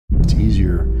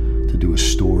easier to do a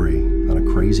story on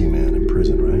a crazy man in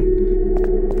prison, right?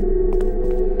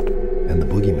 And the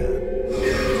boogeyman.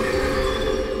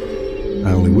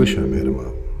 I only wish I made him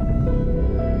up.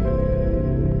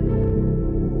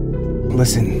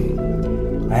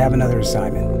 Listen, I have another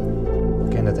assignment.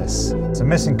 Look into this. It's a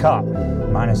missing cop,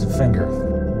 minus a finger.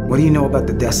 What do you know about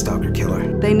the Death Stalker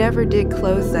killer? They never did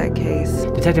close that case.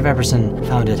 Detective Epperson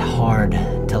found it hard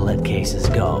to let cases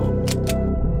go.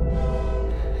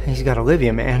 He's got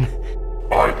Olivia, man.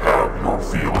 I am your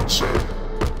fiancé.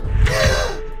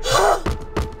 Help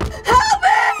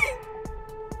me!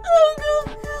 Oh, God,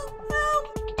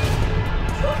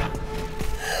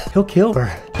 help. He'll kill her.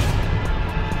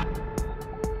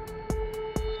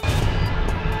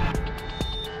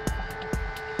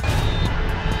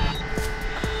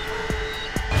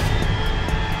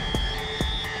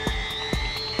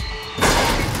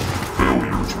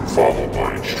 Failures will follow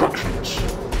my instructions,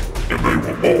 and they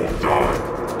will all die.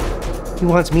 He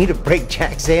wants me to break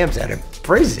Jack Sam's out of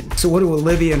prison. So what do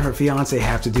Olivia and her fiancé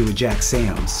have to do with Jack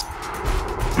Sam's?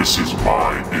 This is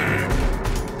my game.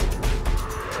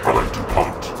 I like to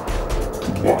hunt,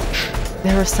 to watch.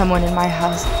 There was someone in my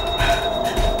house.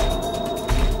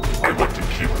 I like to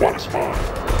keep what is mine.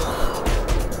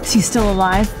 Is he still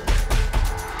alive?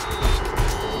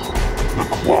 The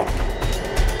clock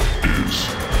is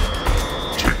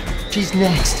ticking. She's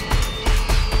next.